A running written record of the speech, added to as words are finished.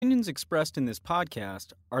opinions expressed in this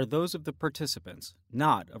podcast are those of the participants,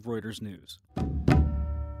 not of Reuters News.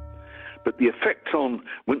 But the effect on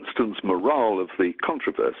Winston's morale of the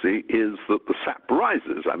controversy is that the sap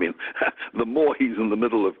rises. I mean, the more he's in the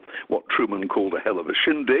middle of what Truman called a hell of a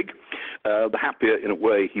shindig, the happier, in a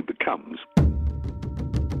way, he becomes.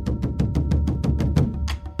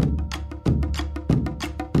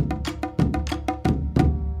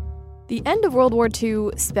 The end of World War II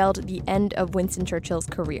spelled the end of Winston Churchill's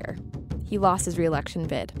career. He lost his re-election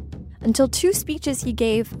bid. Until two speeches he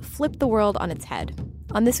gave flipped the world on its head.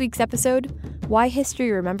 On this week's episode, why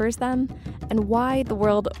history remembers them and why the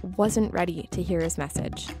world wasn't ready to hear his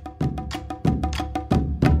message.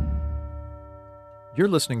 You're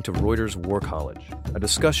listening to Reuters War College, a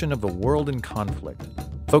discussion of the world in conflict,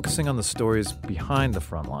 focusing on the stories behind the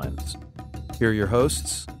front lines. Here are your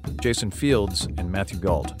hosts, Jason Fields and Matthew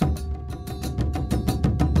Galt.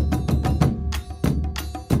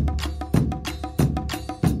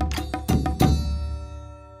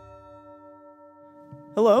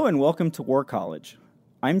 Hello and welcome to War College.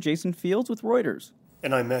 I'm Jason Fields with Reuters.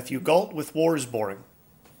 And I'm Matthew Galt with War is Boring.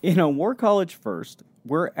 In a War College First,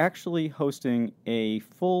 we're actually hosting a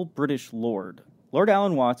full British Lord. Lord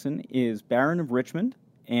Alan Watson is Baron of Richmond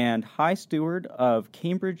and High Steward of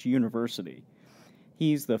Cambridge University.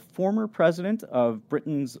 He's the former president of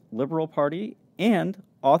Britain's Liberal Party and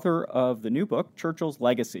author of the new book, Churchill's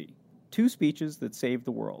Legacy, 2 Speeches That Saved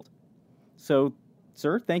the World. So,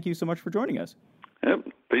 sir, thank you so much for joining us. Yep,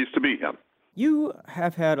 pleased to be here. You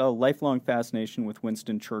have had a lifelong fascination with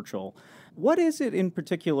Winston Churchill. What is it in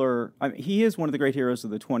particular? I mean, he is one of the great heroes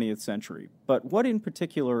of the 20th century, but what in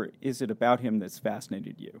particular is it about him that's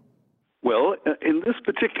fascinated you? Well, in this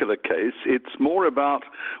particular case, it's more about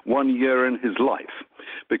 1 year in his life.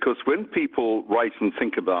 Because when people write and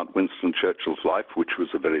think about Winston Churchill's life, which was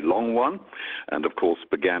a very long one, and of course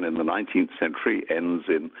began in the 19th century, ends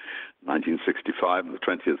in 1965 in the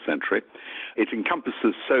 20th century, it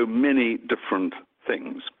encompasses so many different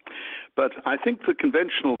things. But I think the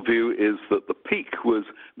conventional view is that the peak was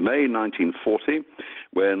May 1940,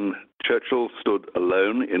 when Churchill stood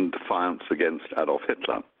alone in defiance against Adolf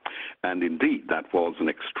Hitler. And indeed, that was an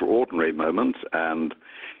extraordinary moment and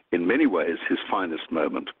in many ways his finest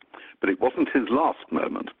moment. But it wasn't his last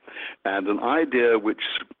moment. And an idea which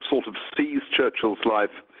sort of sees Churchill's life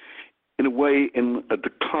in a way in a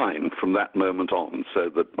decline from that moment on,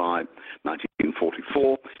 so that by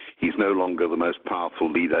 1944, he's no longer the most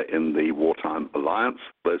powerful leader in the wartime alliance.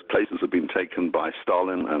 Those places have been taken by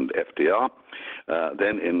Stalin and FDR.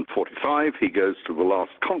 Then in 45, he goes to the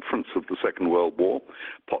last conference of the Second World War,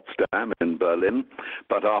 Potsdam in Berlin.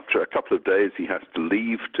 But after a couple of days, he has to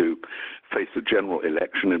leave to face a general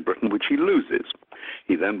election in Britain, which he loses.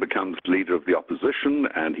 He then becomes leader of the opposition,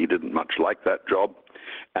 and he didn't much like that job.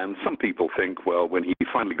 And some people think, well, when he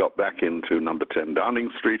finally got back into number 10 Downing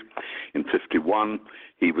Street in 51,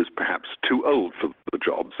 he was perhaps too old for the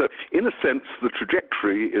job. So in a sense, the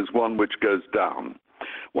trajectory is one which goes down.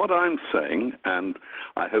 What I'm saying, and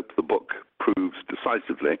I hope the book proves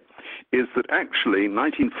decisively, is that actually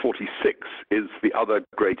 1946 is the other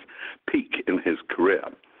great peak in his career.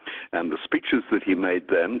 And the speeches that he made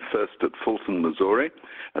then, first at Fulton, Missouri,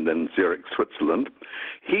 and then Zurich, Switzerland,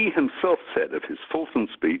 he himself said of his Fulton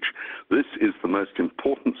speech, "This is the most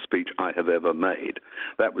important speech I have ever made."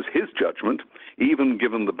 That was his judgment, even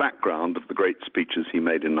given the background of the great speeches he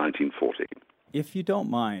made in 1940. If you don't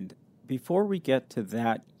mind, before we get to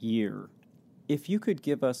that year, if you could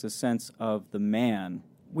give us a sense of the man.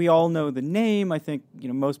 We all know the name. I think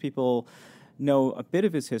most people know a bit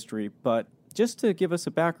of his history, but just to give us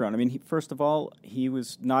a background, I mean, first of all, he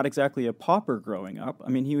was not exactly a pauper growing up. I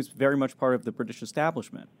mean, he was very much part of the British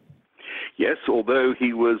establishment. Yes, although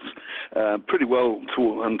he was pretty well,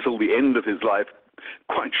 until the end of his life,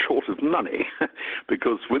 quite short of money,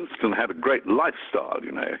 because Winston had a great lifestyle.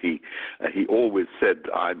 He always said,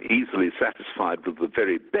 "I'm easily satisfied with the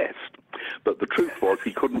very best," but the truth was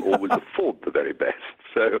he couldn't always afford the very best.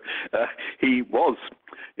 So he was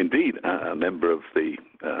indeed a member of the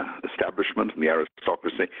establishment and the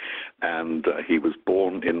aristocracy, and he was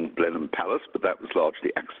born in Blenheim Palace, but that was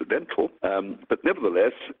largely accidental. But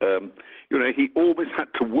nevertheless, he always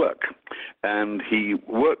had to work, and he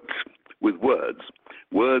worked with words.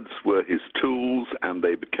 Words were his tools, and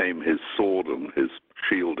they became his sword and his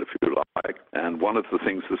shield, if you like. And one of the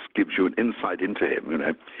things this gives you an insight into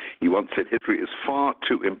him, he once said, "History is far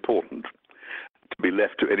too important to be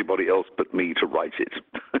left to anybody else but me to write it."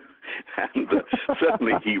 And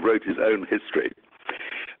certainly he wrote his own history.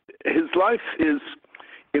 His life is,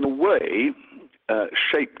 in a way,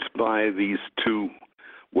 shaped by these two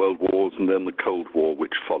World Wars and then the Cold War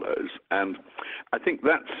which followed. heroes. And I think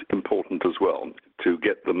that's important as well, to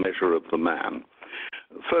get the measure of the man.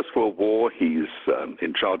 First World War, he's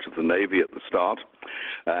in charge of the Navy at the start,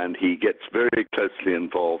 and he gets very closely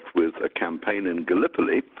involved with a campaign in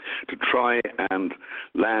Gallipoli to try and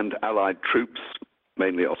land Allied troops,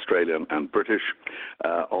 mainly Australian and British,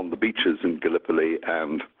 on the beaches in Gallipoli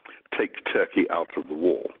and take Turkey out of the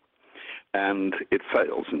war. And it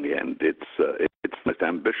fails in the end. It's the most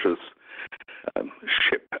ambitious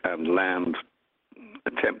ship and land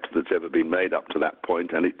attempt that's ever been made up to that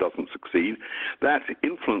point, and it doesn't succeed. That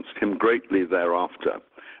influenced him greatly thereafter,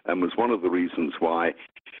 and was one of the reasons why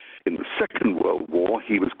in the Second World War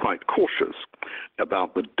he was quite cautious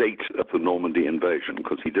about the date of the Normandy invasion,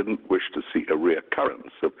 because he didn't wish to see a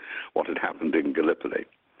reoccurrence of what had happened in Gallipoli.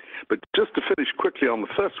 But just to finish quickly on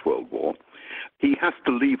the First World War, he has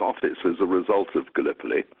to leave office as a result of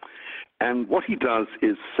Gallipoli. And what he does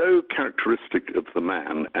is so characteristic of the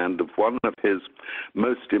man and of one of his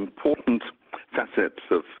most important facets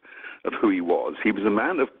of who he was. He was a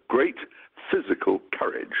man of great physical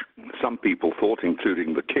courage. Some people thought,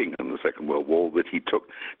 including the king in the Second World War, that he took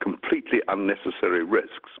completely unnecessary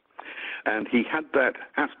risks. And he had that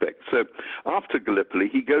aspect. So after Gallipoli,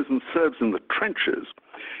 he goes and serves in the trenches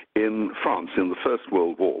in France in the First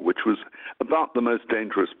World War, which was about the most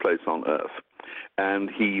dangerous place on earth. And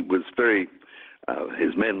he was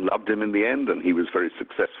his men loved him in the end, and he was very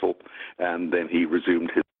successful. And then he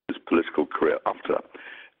resumed his political career after.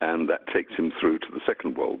 And that takes him through to the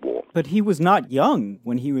Second World War. But he was not young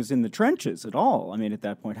when he was in the trenches at all. I mean, at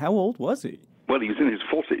that point, how old was he? Well, he's in his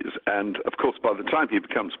 40s, and of course, by the time he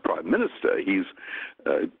becomes prime minister, he's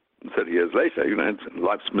 30 years later,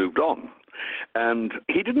 life's moved on. And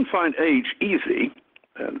he didn't find age easy.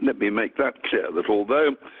 Let me make that clear, that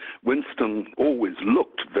although Winston always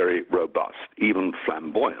looked very robust, even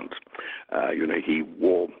flamboyant, he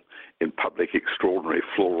wore in public extraordinary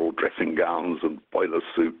floral dressing gowns and boiler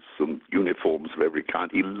suits and uniforms of every kind.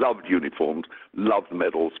 He loved uniforms, loved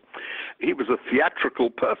medals. He was a theatrical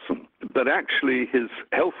person, but actually his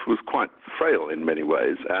health was quite frail in many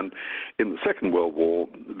ways, and in the Second World War,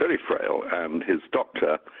 very frail. And his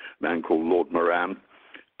doctor, a man called Lord Moran,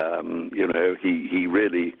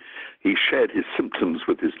 he shared his symptoms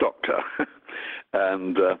with his doctor.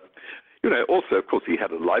 And also, of course, he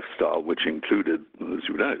had a lifestyle which included, as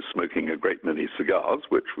you know, smoking a great many cigars,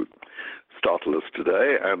 which would startle us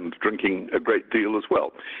today, and drinking a great deal as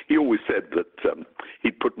well. He always said that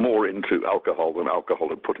he'd put more into alcohol than alcohol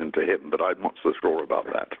had put into him, but I'm not so sure about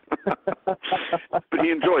that. But he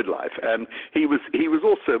enjoyed life, and he was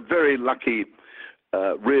also very lucky,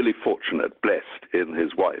 really fortunate, blessed in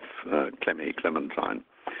his wife, Clementine.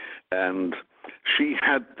 And she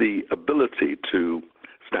had the ability to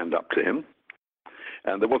stand up to him.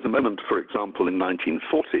 And there was a moment, for example, in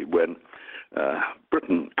 1940 when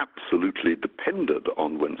Britain absolutely depended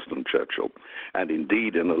on Winston Churchill. And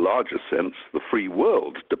indeed, in a larger sense, the free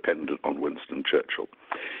world depended on Winston Churchill.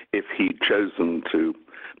 If he'd chosen to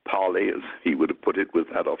parley, as he would have put it, with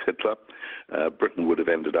Adolf Hitler, Britain would have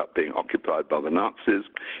ended up being occupied by the Nazis.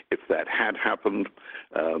 If that had happened,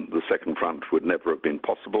 the Second Front would never have been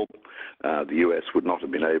possible. The US would not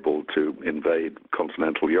have been able to invade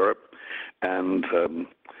continental Europe. And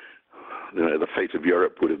the fate of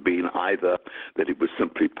Europe would have been either that it was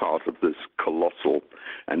simply part of this colossal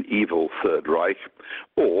and evil Third Reich,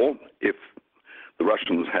 or if the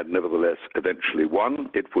Russians had nevertheless eventually won,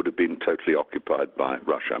 it would have been totally occupied by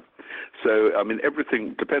Russia. So,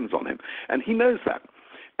 everything depends on him. And he knows that.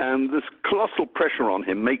 And this colossal pressure on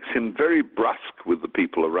him makes him very brusque with the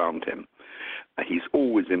people around him. He's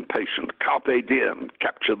always impatient. Carpe diem,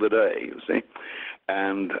 capture the day, you see.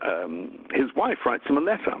 And his wife writes him a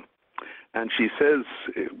letter. And she says,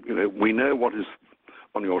 we know what is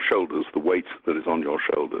on your shoulders, the weight that is on your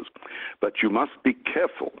shoulders. But you must be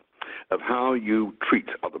careful of how you treat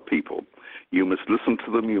other people. You must listen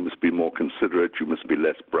to them, you must be more considerate, you must be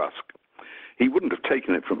less brusque. He wouldn't have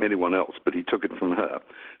taken it from anyone else, but he took it from her.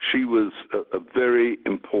 She was a very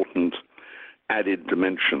important added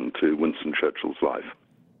dimension to Winston Churchill's life.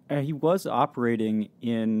 He was operating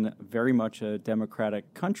in very much a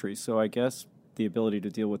democratic country, so I guess the ability to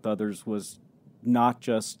deal with others was not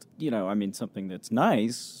just, something that's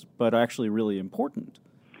nice, but actually really important.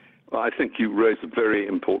 Well, I think you raise a very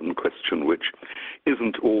important question, which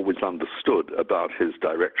isn't always understood about his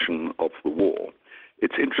direction of the war.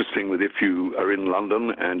 It's interesting that if you are in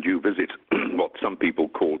London and you visit what some people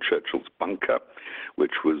call Churchill's bunker,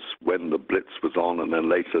 which was when the Blitz was on and then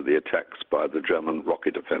later the attacks by the German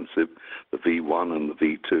rocket offensive, the V1 and the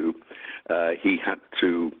V2, he had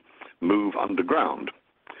to move underground.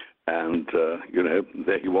 And,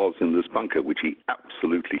 there he was in this bunker, which he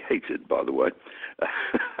absolutely hated, by the way.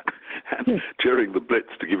 And during the Blitz,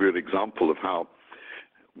 to give you an example of how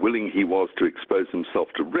willing he was to expose himself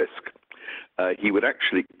to risk, he would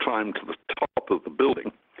actually climb to the top of the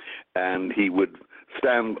building, and he would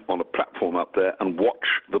stand on a platform up there and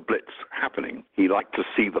watch the Blitz happening. He liked to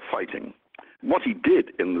see the fighting. What he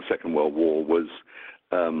did in the Second World War was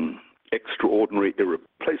extraordinary,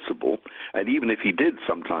 irreplaceable, and even if he did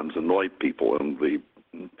sometimes annoy people, and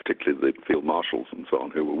particularly the field marshals and so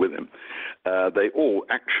on who were with him, they all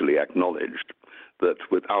actually acknowledged that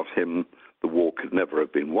without him the war could never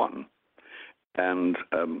have been won. And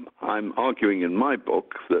I'm arguing in my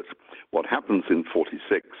book that what happens in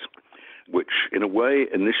 1946, which in a way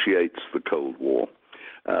initiates the Cold War,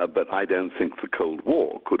 but I don't think the Cold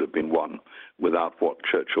War could have been won without what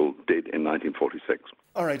Churchill did in 1946.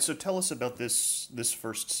 All right, so tell us about this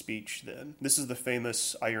first speech then. This is the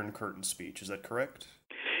famous Iron Curtain speech, is that correct?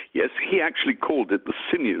 Yes, he actually called it the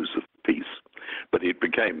sinews of peace, but it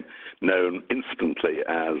became known instantly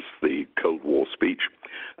as the Cold War speech,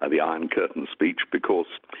 the Iron Curtain speech, because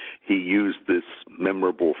he used this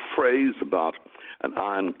memorable phrase about an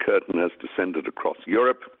Iron Curtain has descended across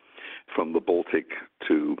Europe, from the Baltic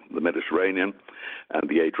to the Mediterranean and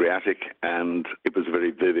the Adriatic, and it was a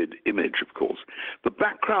very vivid image, of course. The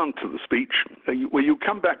background to the speech, you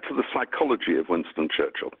come back to the psychology of Winston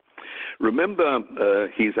Churchill. Remember,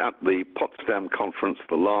 he's at the Potsdam Conference,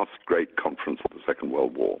 the last great conference of the Second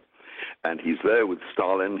World War, and he's there with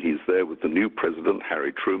Stalin, he's there with the new president,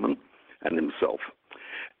 Harry Truman, and himself.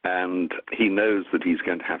 And he knows that he's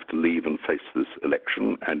going to have to leave and face this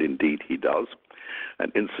election, and indeed he does.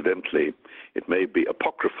 And incidentally, it may be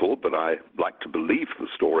apocryphal, but I like to believe the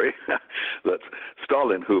story, that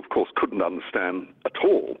Stalin, who of course couldn't understand at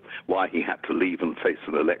all why he had to leave and face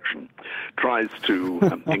an election, tries to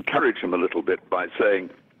encourage him a little bit by saying,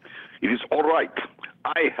 "It is all right.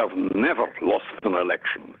 I have never lost an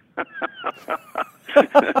election."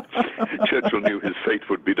 Churchill knew his fate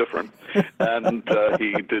would be different, and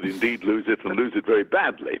he did indeed lose it, and lose it very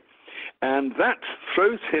badly. And that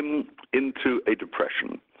throws him into a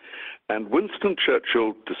depression. And Winston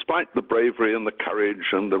Churchill, despite the bravery and the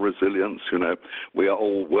courage and the resilience, we are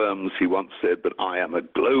all worms, he once said, but I am a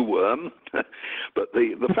glowworm. But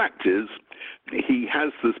the fact is, he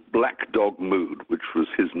has this black dog mood, which was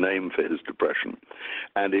his name for his depression,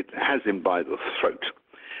 and it has him by the throat.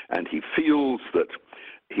 And he feels that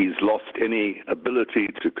he's lost any ability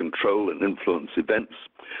to control and influence events,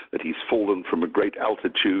 that he's fallen from a great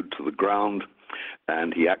altitude to the ground,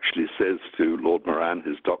 and he actually says to Lord Moran,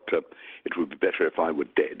 his doctor, "It would be better if I were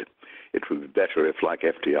dead. It would be better if, like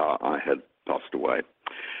FDR, I had passed away."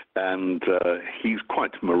 And he's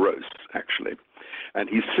quite morose, actually. And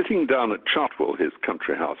he's sitting down at Chartwell, his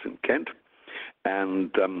country house in Kent,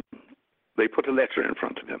 and they put a letter in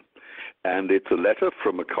front of him. And it's a letter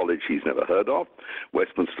from a college he's never heard of,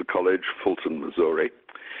 Westminster College, Fulton, Missouri.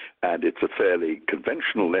 And it's a fairly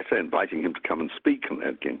conventional letter inviting him to come and speak and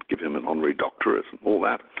again give him an honorary doctorate and all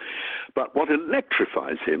that. But what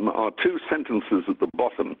electrifies him are two sentences at the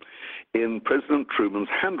bottom in President Truman's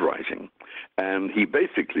handwriting. And he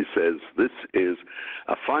basically says, "This is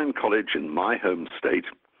a fine college in my home state."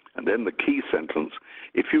 And then the key sentence,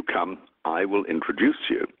 "If you come, I will introduce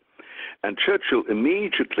you." And Churchill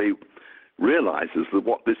immediately realizes that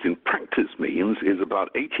what this in practice means is about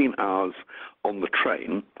 18 hours on the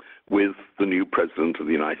train with the new president of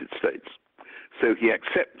the United States. So he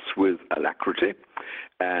accepts with alacrity,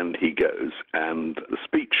 and he goes. And the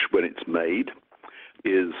speech, when it's made,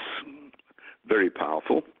 is very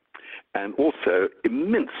powerful and also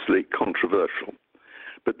immensely controversial.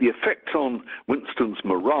 But the effect on Winston's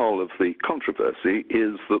morale of the controversy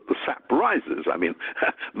is that the sap rises. I mean,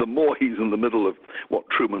 the more he's in the middle of what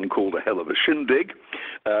Truman called a hell of a shindig,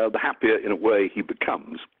 the happier in a way he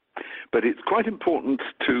becomes. But it's quite important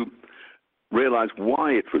to realize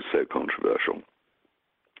why it was so controversial.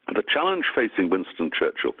 The challenge facing Winston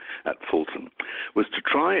Churchill at Fulton was to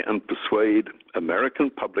try and persuade American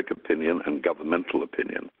public opinion and governmental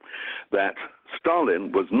opinion that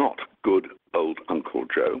Stalin was not good old Uncle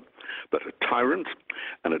Joe, but a tyrant,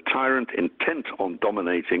 and a tyrant intent on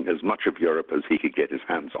dominating as much of Europe as he could get his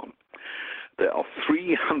hands on. There are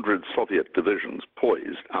 300 Soviet divisions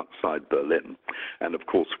poised outside Berlin, and of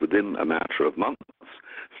course within a matter of months,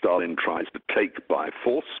 Stalin tries to take by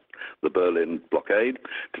force the Berlin blockade,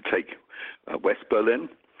 to take West Berlin,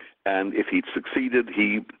 and if he'd succeeded,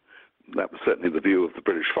 that was certainly the view of the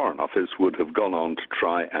British Foreign Office, would have gone on to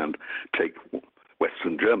try and take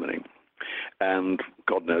Western Germany. and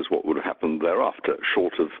God knows what would have happened thereafter,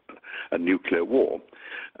 short of a nuclear war.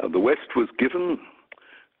 The West was given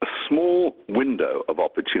a small window of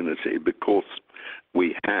opportunity because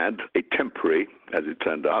we had a temporary, as it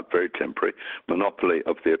turned out, very temporary, monopoly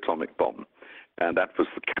of the atomic bomb. And that was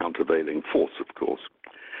the countervailing force, of course.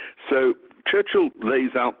 So Churchill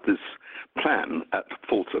lays out this plan at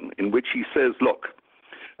Fulton in which he says, look,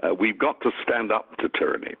 we've got to stand up to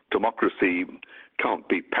tyranny. Democracy can't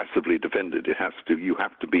be passively defended. You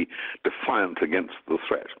have to be defiant against the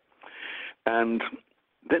threat. And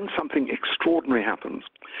then something extraordinary happens.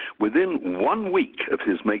 Within 1 week of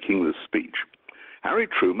his making this speech, Harry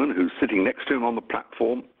Truman, who's sitting next to him on the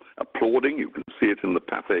platform, applauding, you can see it in the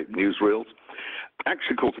Pathé newsreels,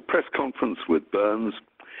 actually calls a press conference with Burns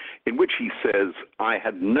in which he says, I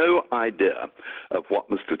had no idea of what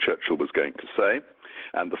Mr. Churchill was going to say,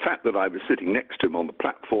 and the fact that I was sitting next to him on the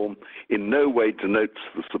platform in no way denotes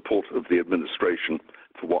the support of the administration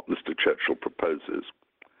for what Mr. Churchill proposes.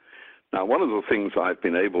 Now, one of the things I've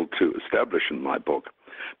been able to establish in my book,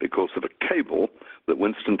 because of a cable that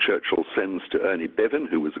Winston Churchill sends to Ernie Bevin,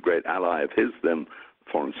 who was a great ally of his, then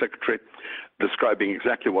Foreign Secretary, describing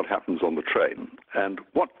exactly what happens on the train. And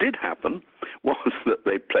what did happen was that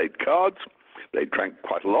they played cards, they drank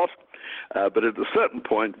quite a lot, but at a certain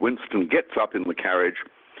point, Winston gets up in the carriage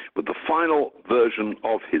with the final version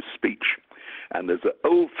of his speech. And there's an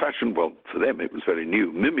old-fashioned, well, for them it was very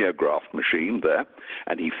new, mimeograph machine there,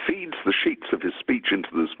 and he feeds the sheets of his speech into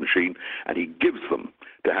this machine, and he gives them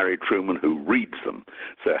to Harry Truman, who reads them.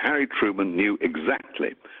 So Harry Truman knew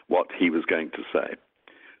exactly what he was going to say.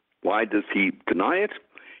 Why does he deny it?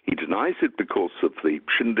 He denies it because of the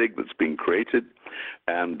shindig that's been created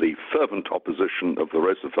and the fervent opposition of the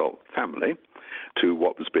Roosevelt family to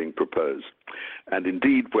what was being proposed. And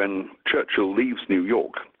indeed, when Churchill leaves New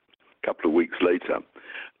York a couple of weeks later,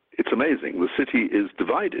 it's amazing. The city is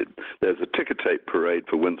divided. There's a ticker tape parade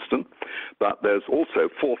for Winston, but there's also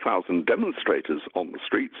 4,000 demonstrators on the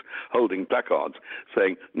streets holding placards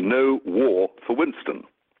saying, no war for Winston.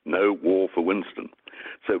 No war for Winston.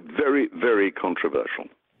 So very, very controversial.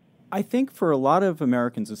 I think for a lot of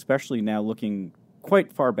Americans, especially now looking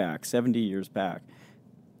quite far back, 70 years back,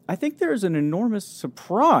 I think there's an enormous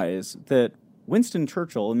surprise that Winston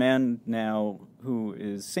Churchill, a man now who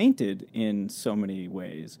is sainted in so many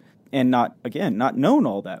ways, and not known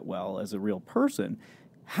all that well as a real person,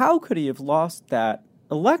 how could he have lost that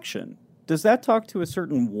election? Does that talk to a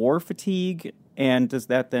certain war fatigue, and does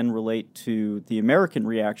that then relate to the American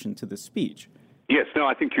reaction to the speech? Yes, no,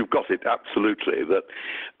 I think you've got it absolutely,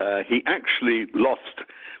 that he actually lost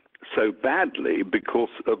so badly because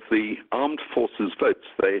of the armed forces votes.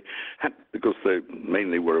 They had, because they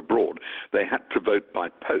mainly were abroad, they had to vote by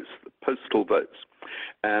post, postal votes.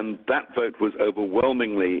 And that vote was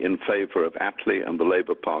overwhelmingly in favor of Attlee and the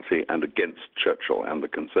Labour Party and against Churchill and the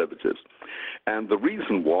Conservatives. And the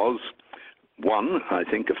reason was, one, I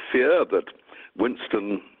think, a fear that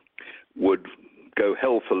Winston would go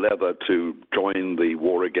hell for leather to join the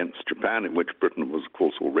war against Japan, in which Britain was, of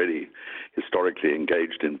course, already historically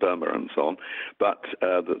engaged in Burma and so on. But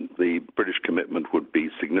the British commitment would be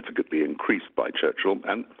significantly increased by Churchill,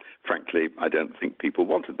 and frankly, I don't think people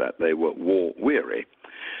wanted that. They were war-weary.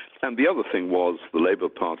 And the other thing was the Labour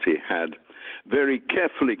Party had very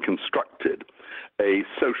carefully constructed a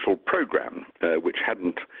social program which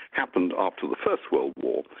hadn't happened after the First World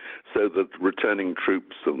War, so that returning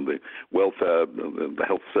troops and the welfare, the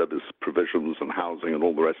health service provisions and housing and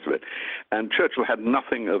all the rest of it. And Churchill had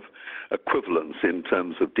nothing of equivalence in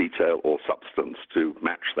terms of detail or substance to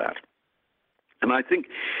match that. And I think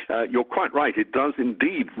you're quite right. It does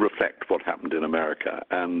indeed reflect what happened in America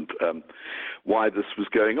and why this was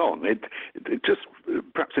going on. It just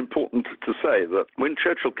perhaps important to say that when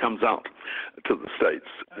Churchill comes out to the States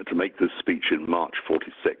to make this speech in March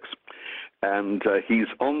 46, and he's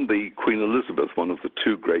on the Queen Elizabeth, one of the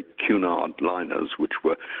two great Cunard liners, which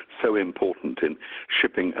were so important in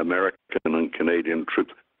shipping American and Canadian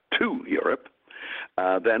troops to Europe,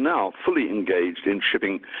 they're now fully engaged in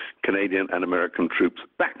shipping Canadian and American troops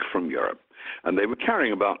back from Europe. And they were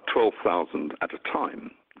carrying about 12,000 at a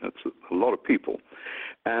time. That's a lot of people.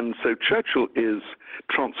 And so Churchill is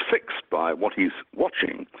transfixed by what he's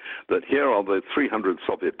watching, that here are the 300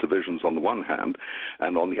 Soviet divisions on the one hand,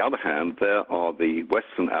 and on the other hand, there are the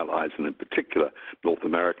Western allies, and in particular North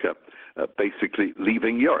America, basically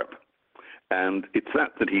leaving Europe. And it's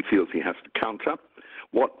that he feels he has to counter.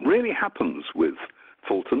 What really happens with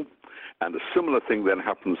Fulton, and a similar thing then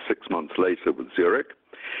happens 6 months later with Zurich,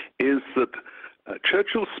 is that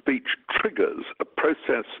Churchill's speech triggers a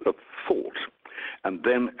process of thought and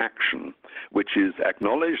then action, which is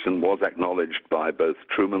acknowledged and was acknowledged by both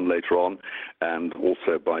Truman later on and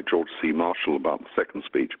also by George C. Marshall about the second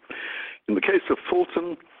speech. In the case of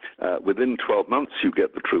Fulton, within 12 months you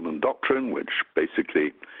get the Truman Doctrine, which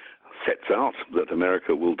basically sets out that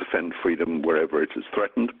America will defend freedom wherever it is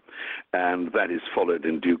threatened, and that is followed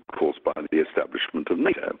in due course by the establishment of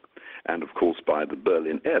NATO, and of course by the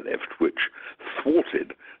Berlin airlift, which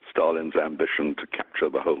thwarted Stalin's ambition to capture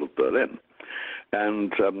the whole of Berlin.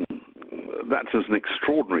 And that is an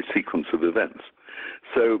extraordinary sequence of events.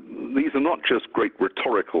 So these are not just great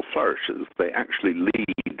rhetorical flourishes, they actually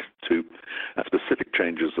lead to specific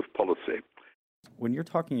changes of policy. When you're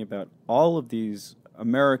talking about all of these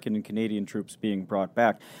American and Canadian troops being brought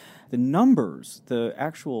back, the numbers, the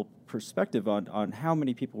actual perspective on how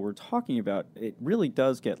many people we're talking about, it really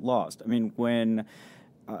does get lost. I mean, when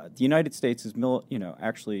the United States is,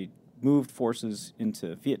 actually moved forces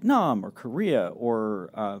into Vietnam or Korea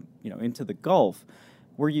or, into the Gulf,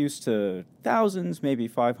 we're used to thousands, maybe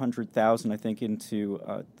 500,000, I think, into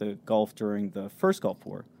the Gulf during the first Gulf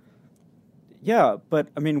War. Yeah, but,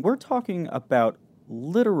 I mean, we're talking about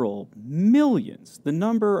literal millions. The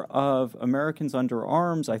number of Americans under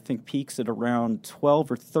arms, I think, peaks at around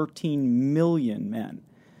 12 or 13 million men.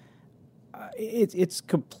 It's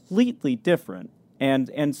completely different.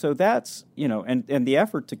 And so that's, and the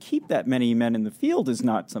effort to keep that many men in the field is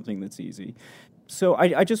not something that's easy. So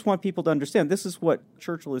I just want people to understand this is what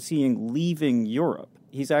Churchill is seeing leaving Europe.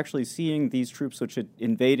 He's actually seeing these troops which had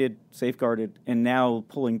invaded, safeguarded, and now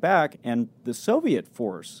pulling back. And the Soviet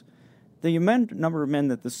force, the number of men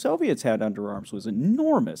that the Soviets had under arms was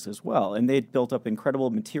enormous as well. And they'd built up incredible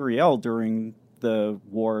materiel during the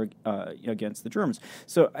war against the Germans.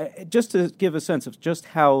 So just to give a sense of just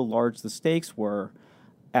how large the stakes were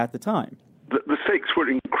at the time. The stakes were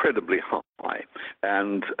incredibly high.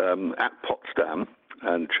 And at Potsdam,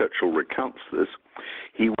 and Churchill recounts this,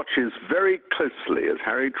 he watches very closely as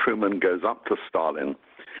Harry Truman goes up to Stalin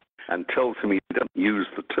and tells him he doesn't use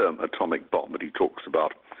the term atomic bomb, but he talks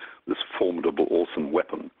about this formidable, awesome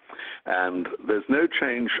weapon. And there's no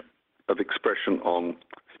change of expression on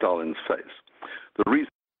Stalin's face. The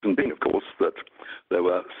reason being, of course, that there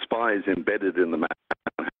were spies embedded in the man.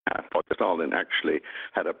 Stalin actually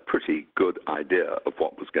had a pretty good idea of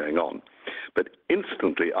what was going on. But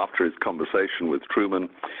instantly after his conversation with Truman,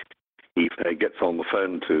 he gets on the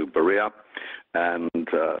phone to Beria and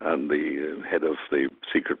the head of the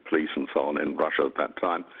secret police and so on in Russia at that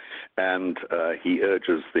time, and he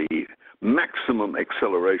urges the maximum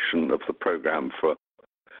acceleration of the program for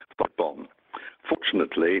the bomb.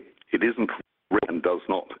 Fortunately, it isn't and does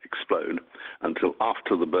not explode until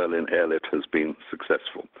after the Berlin airlift has been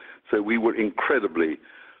successful. So we were incredibly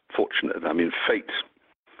fortunate. I mean, fate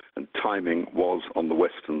and timing was on the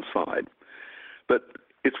Western side. But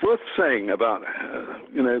it's worth saying about,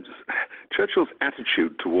 Churchill's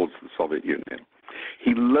attitude towards the Soviet Union.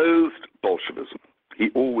 He loathed Bolshevism.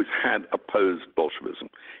 He always had opposed Bolshevism.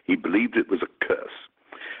 He believed it was a curse.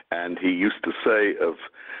 And he used to say of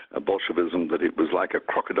Bolshevism that it was like a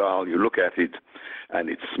crocodile. You look at it and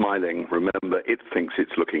it's smiling. Remember, it thinks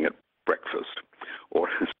it's looking at breakfast. Or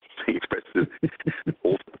as he expressed it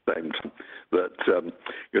all at the same time, that,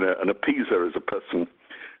 an appeaser is a person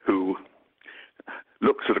who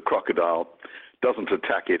looks at a crocodile, doesn't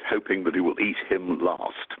attack it, hoping that it will eat him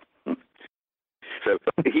last. So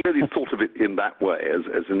he really thought of it in that way,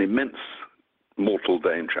 as an immense mortal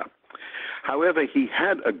danger. However, he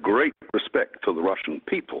had a great respect for the Russian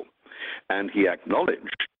people, and he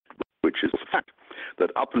acknowledged, which is a fact, that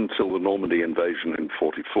up until the Normandy invasion in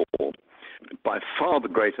 1944, by far the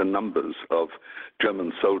greater numbers of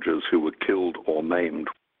German soldiers who were killed or maimed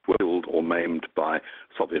by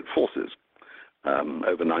Soviet forces,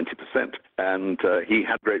 over 90%. And he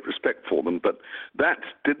had great respect for them, but that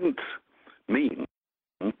didn't mean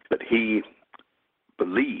that he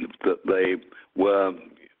believed that they were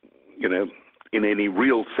in any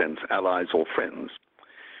real sense, allies or friends.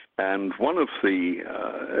 And one of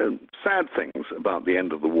the sad things about the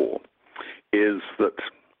end of the war is that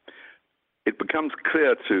it becomes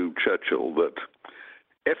clear to Churchill that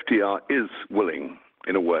FDR is willing,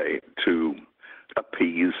 in a way, to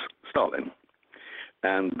appease Stalin.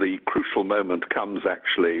 And the crucial moment comes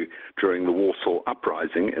actually during the Warsaw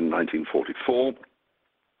Uprising in 1944.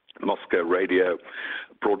 Moscow radio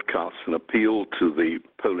broadcasts an appeal to the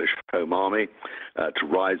Polish Home Army to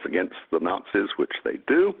rise against the Nazis, which they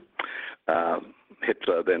do.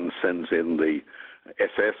 Hitler then sends in the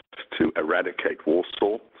SS to eradicate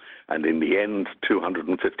Warsaw, And in the end,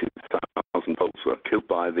 250,000 Poles were killed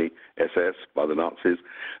by the SS, by the Nazis,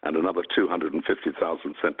 and another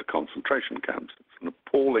 250,000 sent to concentration camps. It's an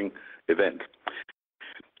appalling event.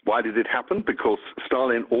 Why did it happen? Because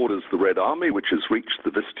Stalin orders the Red Army, which has reached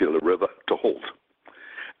the Vistula River, to halt.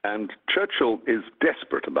 And Churchill is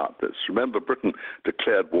desperate about this. Remember, Britain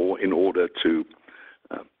declared war in order to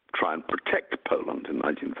try and protect Poland in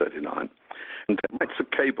 1939. And writes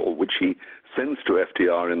a cable which he sends to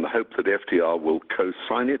FDR in the hope that FDR will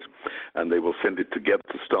co-sign it, and they will send it together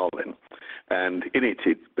to Stalin. And in it,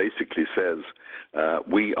 it basically says,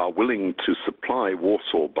 we are willing to supply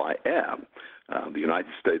Warsaw by air, the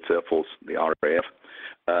United States Air Force, the RAF,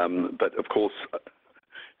 but of course,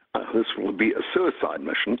 this will be a suicide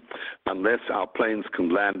mission unless our planes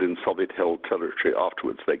can land in Soviet-held territory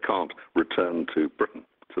afterwards. They can't return to Britain,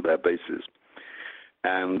 to their bases.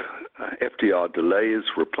 And FDR delays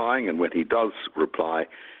replying, and when he does reply,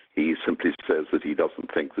 he simply says that he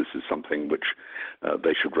doesn't think this is something which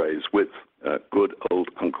they should raise with good old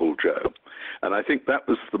Uncle Joe. And I think that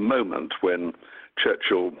was the moment when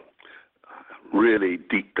Churchill really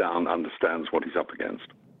deep down understands what he's up against.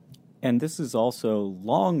 And this is also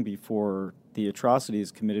long before the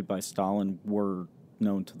atrocities committed by Stalin were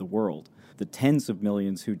known to the world. The tens of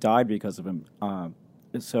millions who died because of him.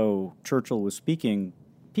 So Churchill was speaking.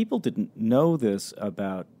 People didn't know this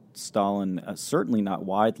about Stalin, certainly not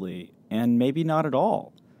widely, and maybe not at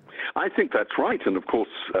all. I think that's right. And of course,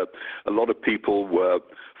 a lot of people were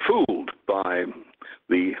fooled by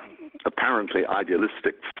the apparently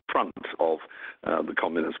idealistic front of the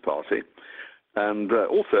Communist Party. And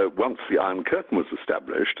also, once the Iron Curtain was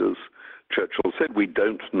established, as Churchill said, we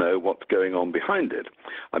don't know what's going on behind it.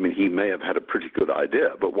 I mean, he may have had a pretty good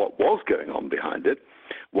idea, but what was going on behind it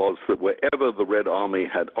was that wherever the Red Army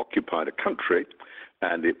had occupied a country,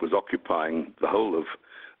 and it was occupying the whole of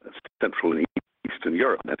Central and Eastern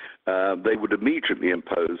Europe, they would immediately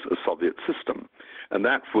impose a Soviet system. And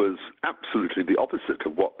that was absolutely the opposite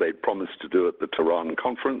of what they'd promised to do at the Tehran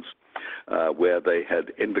conference, where they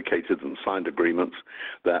had indicated and signed agreements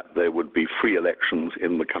that there would be free elections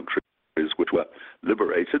in the countries which were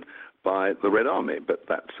liberated by the Red Army. But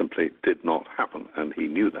that simply did not happen, and he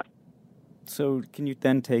knew that. So can you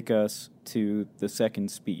then take us to the second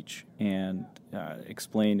speech and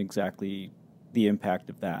explain exactly the impact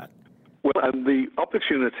of that? Well, and the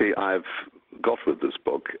opportunity I've got with this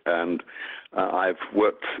book, and I've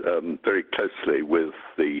worked very closely with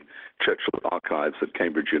the Churchill archives at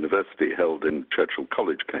Cambridge University, held in Churchill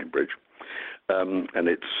College, Cambridge, and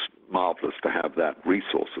it's marvelous to have that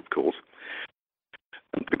resource, of course.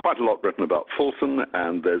 There's been quite a lot written about Fulton,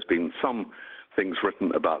 and there's been some things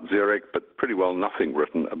written about Zurich, but pretty well nothing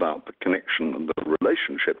written about the connection and the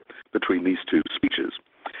relationship between these two speeches.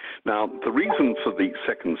 Now, the reason for the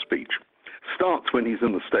second speech starts when he's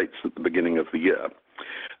in the States at the beginning of the year.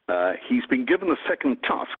 He's been given a second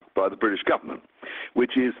task by the British government,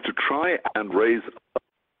 which is to try and raise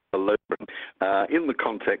a loan in the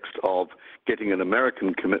context of getting an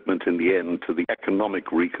American commitment in the end to the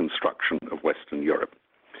economic reconstruction of Western Europe.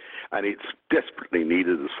 And it's desperately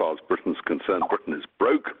needed as far as Britain's concerned. Britain is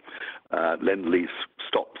broke. Lend-Lease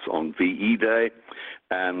stops on VE Day.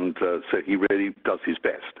 And so he really does his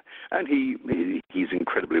best. And he's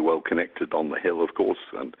incredibly well connected on the Hill, of course.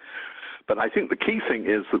 But I think the key thing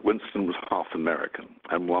is that Winston was half American,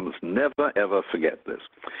 and one must never, ever forget this.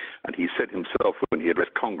 And he said himself when he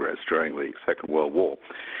addressed Congress during the Second World War,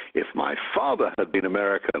 if my father had been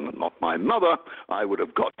American and not my mother, I would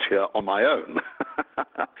have got here on my own.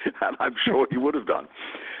 And I'm sure he would have done.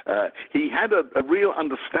 He had a real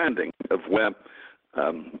understanding of where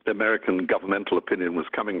American governmental opinion was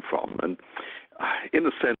coming from. And in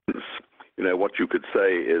a sense, you know, what you could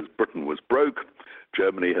say is Britain was broke,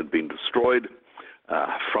 Germany had been destroyed,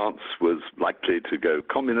 France was likely to go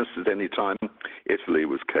communist at any time, Italy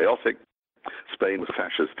was chaotic, Spain was a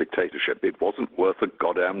fascist dictatorship. It wasn't worth a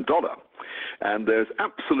goddamn dollar. And there's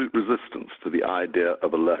absolute resistance to the idea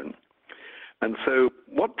of a loan. And so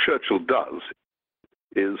what Churchill does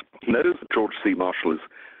is he knows that George C. Marshall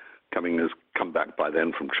has come back by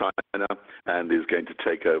then from China and is going to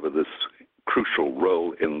take over this crucial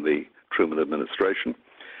role in the Truman administration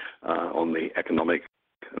on the economic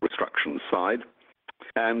reconstruction side.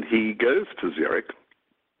 And he goes to Zurich.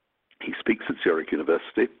 He speaks at Zurich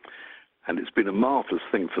University. And it's been a marvelous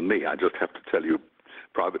thing for me. I just have to tell you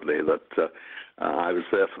privately that I was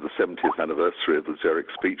there for the 70th anniversary of the Zurich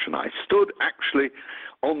speech, and I stood actually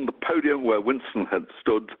on the podium where Winston had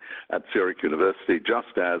stood at Zurich University,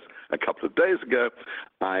 just as a couple of days ago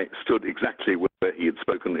I stood exactly where where he had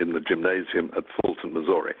spoken in the gymnasium at Fulton,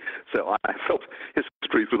 Missouri. So I felt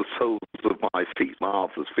history through the soles of my feet, my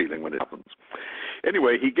Arthur's feeling when it happens.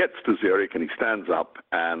 Anyway, he gets to Zurich and he stands up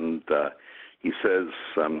and he says,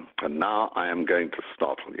 and now I am going to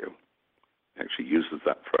startle you. He actually uses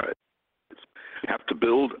that phrase. You have to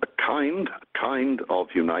build a kind of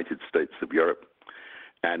United States of Europe,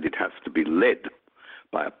 and it has to be led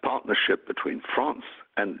by a partnership between France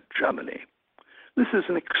and Germany. This is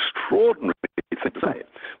an extraordinary thing to say.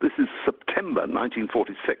 This is September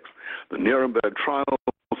 1946. The Nuremberg trials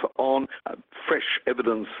are on, fresh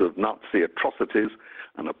evidence of Nazi atrocities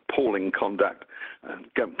and appalling conduct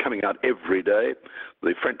coming out every day.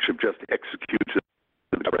 The French have just executed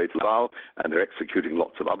Laval, and they're executing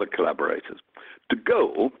lots of other collaborators. De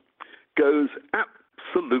Gaulle goes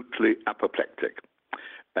absolutely apoplectic.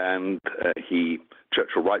 And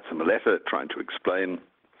Churchill writes him a letter trying to explain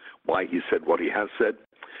why he said what he has said.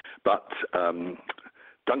 But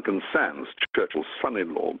Duncan Sands, Churchill's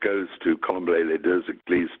son-in-law, goes to Colombier-les-Deux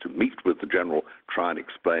Églises to meet with the general, try and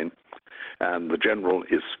explain. And the general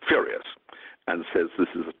is furious and says, this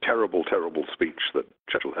is a terrible, terrible speech that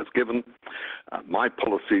Churchill has given. My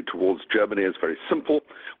policy towards Germany is very simple.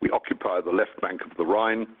 We occupy the left bank of the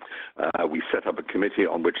Rhine. We set up a committee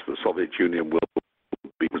on which the Soviet Union will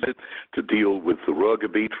be to deal with the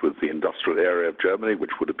Ruhrgebiet, with the industrial area of Germany,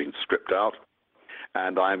 which would have been stripped out.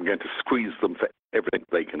 And I'm going to squeeze them for everything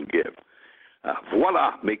they can give.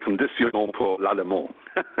 Voilà mes conditions pour l'Allemand.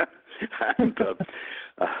 And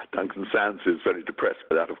Duncan Sands is very depressed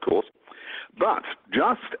by that, of course. But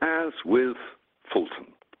just as with Fulton,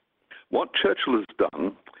 what Churchill has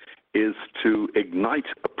done is to ignite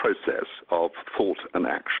a process of thought and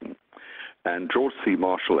action. And George C.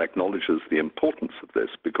 Marshall acknowledges the importance of this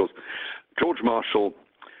because George Marshall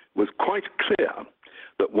was quite clear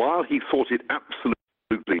that while he thought it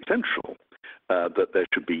absolutely essential that there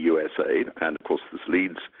should be U.S. aid, and of course this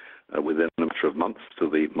leads within a matter of months to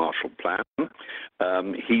the Marshall Plan,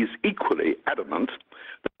 he's equally adamant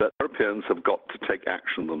that Europeans have got to take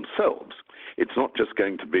action themselves. It's not just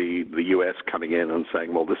going to be the U.S. coming in and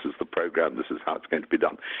saying, well, this is the program, this is how it's going to be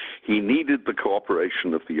done. He needed the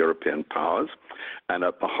cooperation of the European powers, and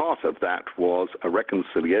at the heart of that was a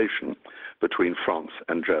reconciliation between France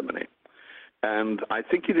and Germany. And I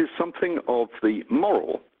think it is something of the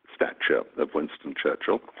moral stature of Winston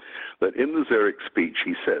Churchill that in the Zurich speech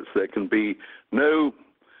he says there can be no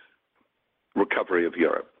recovery of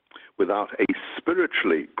Europe without a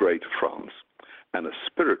spiritually great France and a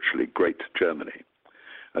spiritually great Germany.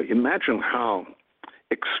 Imagine how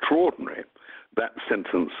extraordinary that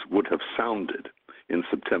sentence would have sounded in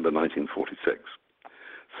September 1946.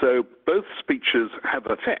 So both speeches have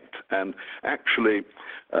effect, and actually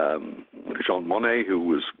Jean Monnet, who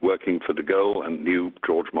was working for de Gaulle and knew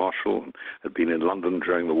George Marshall, and had been in London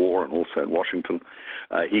during the war and also in Washington,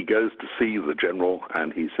 he goes to see the general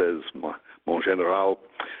and he says, Mon Général,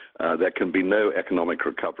 there can be no economic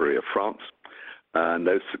recovery of France,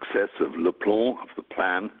 no success of le plan, of the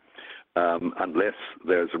plan, unless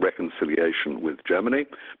there's a reconciliation with Germany,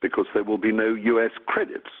 because there will be no U.S.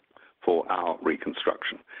 credits for our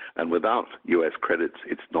reconstruction. And without U.S. credits,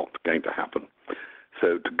 it's not going to happen.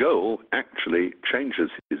 So de Gaulle actually changes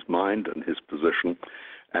his mind and his position,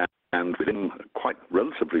 and within a quite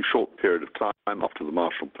relatively short period of time after the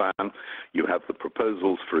Marshall Plan, you have the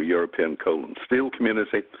proposals for a European coal and steel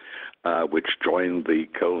community, which joined the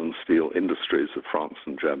coal and steel industries of France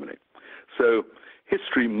and Germany. So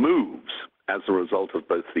history moves as a result of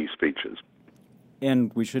both these speeches.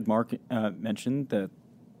 And we should mention that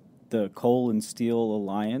the coal and steel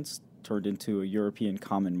alliance turned into a European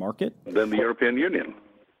common market. Then the European Union.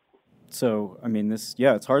 So, I mean,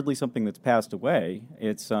 it's hardly something that's passed away.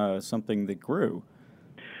 It's something that grew.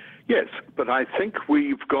 Yes, but I think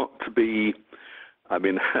we've got to be,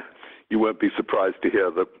 you won't be surprised to hear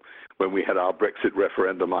that when we had our Brexit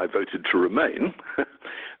referendum, I voted to remain.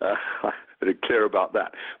 I'm very clear about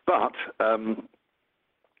that. But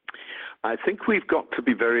I think we've got to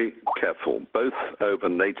be very careful, both over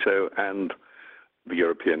NATO and the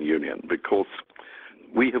European Union, because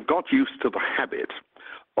we have got used to the habit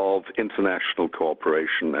of international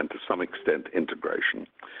cooperation and to some extent integration.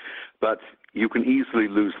 But you can easily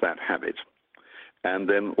lose that habit, and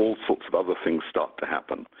then all sorts of other things start to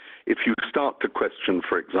happen. If you start to question,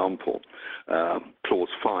 for example, Clause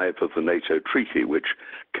 5 of the NATO Treaty, which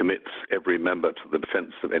commits every member to the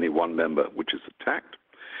defense of any one member which is attacked,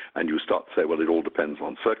 and you start to say, well, it all depends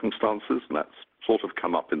on circumstances, and that's sort of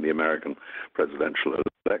come up in the American presidential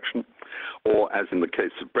election. Or, as in the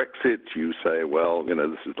case of Brexit, you say, well, this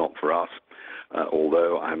is not for us,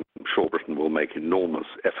 although I'm sure Britain will make enormous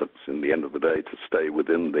efforts in the end of the day to stay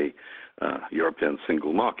within the European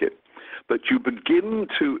single market. But you begin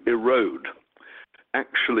to erode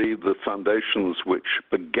actually the foundations which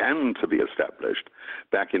began to be established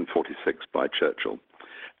back in 46 by Churchill.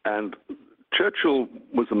 And Churchill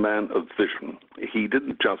was a man of vision. He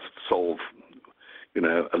didn't just solve,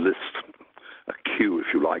 a list, a queue, if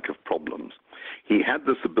you like, of problems. He had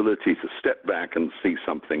this ability to step back and see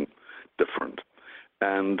something different.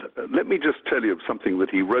 And let me just tell you of something that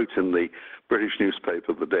he wrote in the British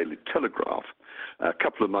newspaper, the Daily Telegraph, a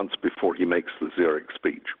couple of months before he makes the Zurich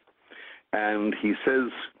speech. And he says,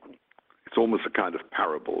 it's almost a kind of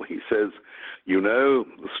parable. He says, the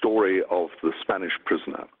story of the Spanish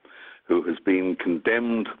prisoner who has been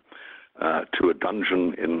condemned to a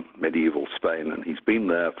dungeon in medieval Spain, and he's been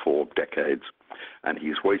there for decades, and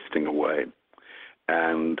he's wasting away,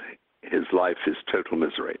 and his life is total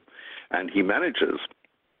misery. And he manages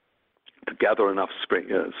to gather enough strength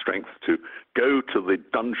to go to the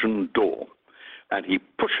dungeon door, and he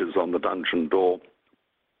pushes on the dungeon door,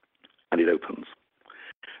 and it opens.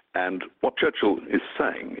 And what Churchill is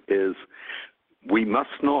saying is, we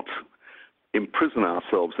must not imprison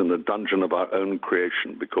ourselves in the dungeon of our own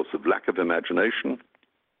creation because of lack of imagination,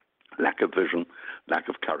 lack of vision, lack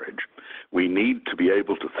of courage. We need to be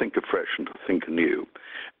able to think afresh and to think anew.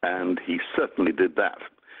 And he certainly did that.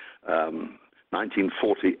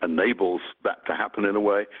 1940 enables that to happen in a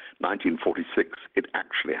way. 1946, it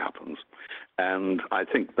actually happens. And I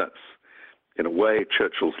think that's, in a way,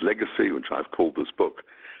 Churchill's legacy, which I've called this book.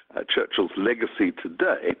 Churchill's legacy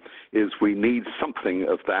today is we need something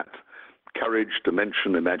of that courage,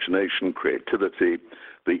 dimension, imagination, creativity,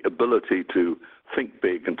 the ability to think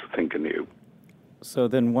big and to think anew. So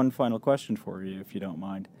then one final question for you, if you don't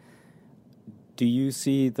mind. Do you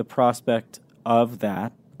see the prospect of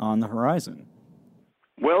that on the horizon?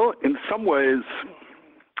 Well, in some ways,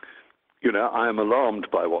 I am alarmed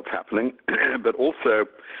by what's happening, but also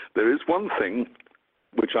there is one thing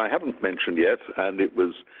which I haven't mentioned yet, and it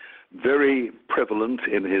was very prevalent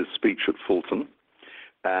in his speech at Fulton,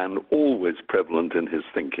 and always prevalent in his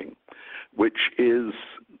thinking, which is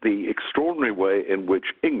the extraordinary way in which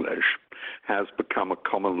English has become a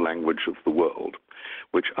common language of the world,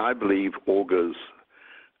 which I believe augurs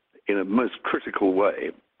in a most critical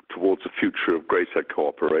way towards a future of greater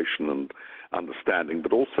cooperation and understanding,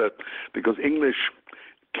 but also because English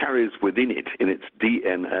carries within it, in its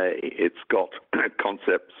DNA, it's got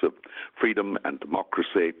concepts of freedom and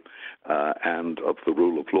democracy and of the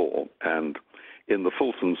rule of law. And in the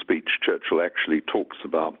Fulton speech, Churchill actually talks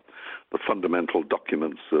about the fundamental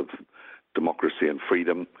documents of democracy and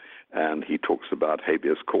freedom, and he talks about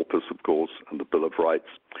habeas corpus, of course, and the Bill of Rights.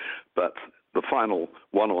 But the final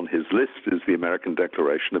one on his list is the American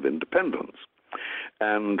Declaration of Independence.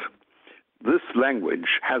 And this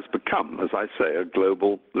language has become, as I say, a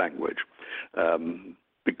global language,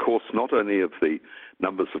 because not only of the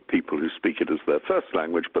numbers of people who speak it as their first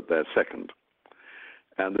language, but their second.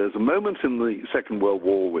 And there's a moment in the Second World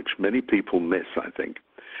War which many people miss, I think,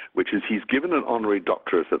 which is he's given an honorary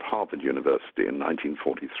doctorate at Harvard University in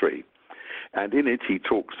 1943. And in it, he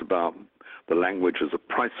talks about the language as a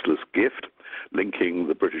priceless gift, linking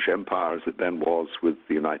the British Empire, as it then was, with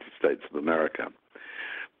the United States of America.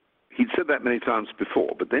 He'd said that many times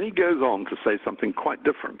before, but then he goes on to say something quite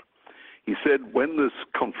different. He said, when this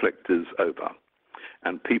conflict is over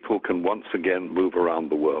and people can once again move around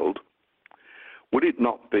the world, would it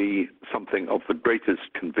not be something of the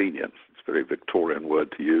greatest convenience, it's a very Victorian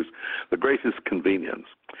word to use, the greatest convenience,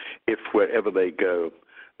 if wherever they go,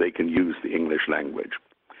 they can use the English language?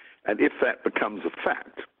 And if that becomes a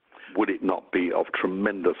fact, would it not be of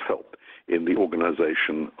tremendous help in the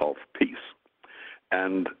organization of peace?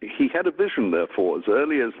 And he had a vision, therefore, as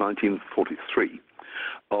early as 1943,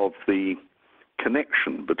 of the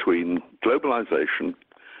connection between globalization,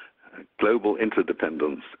 global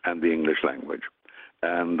interdependence, and the English language.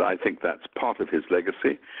 And I think that's part of his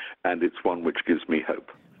legacy, and it's one which gives me hope.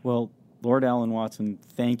 Well, Lord Alan Watson,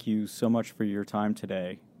 thank you so much for your time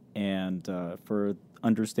today and for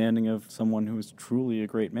understanding of someone who is truly a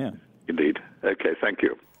great man. Indeed. Okay, thank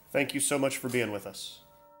you. Thank you so much for being with us.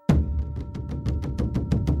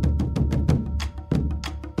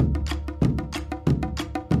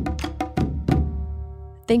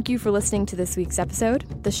 Thank you for listening to this week's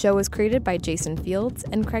episode. The show was created by Jason Fields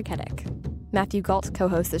and Craig Heddick. Matthew Galt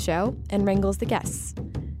co-hosts the show and wrangles the guests.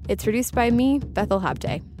 It's produced by me, Bethel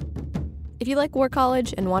Habte. If you like War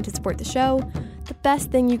College and want to support the show, the best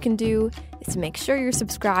thing you can do is to make sure you're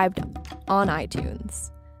subscribed on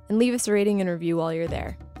iTunes. and leave us a rating and review while you're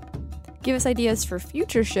there. Give us ideas for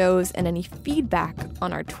future shows and any feedback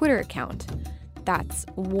on our Twitter account. That's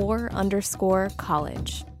war_college.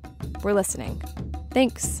 We're listening.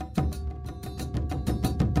 Thanks.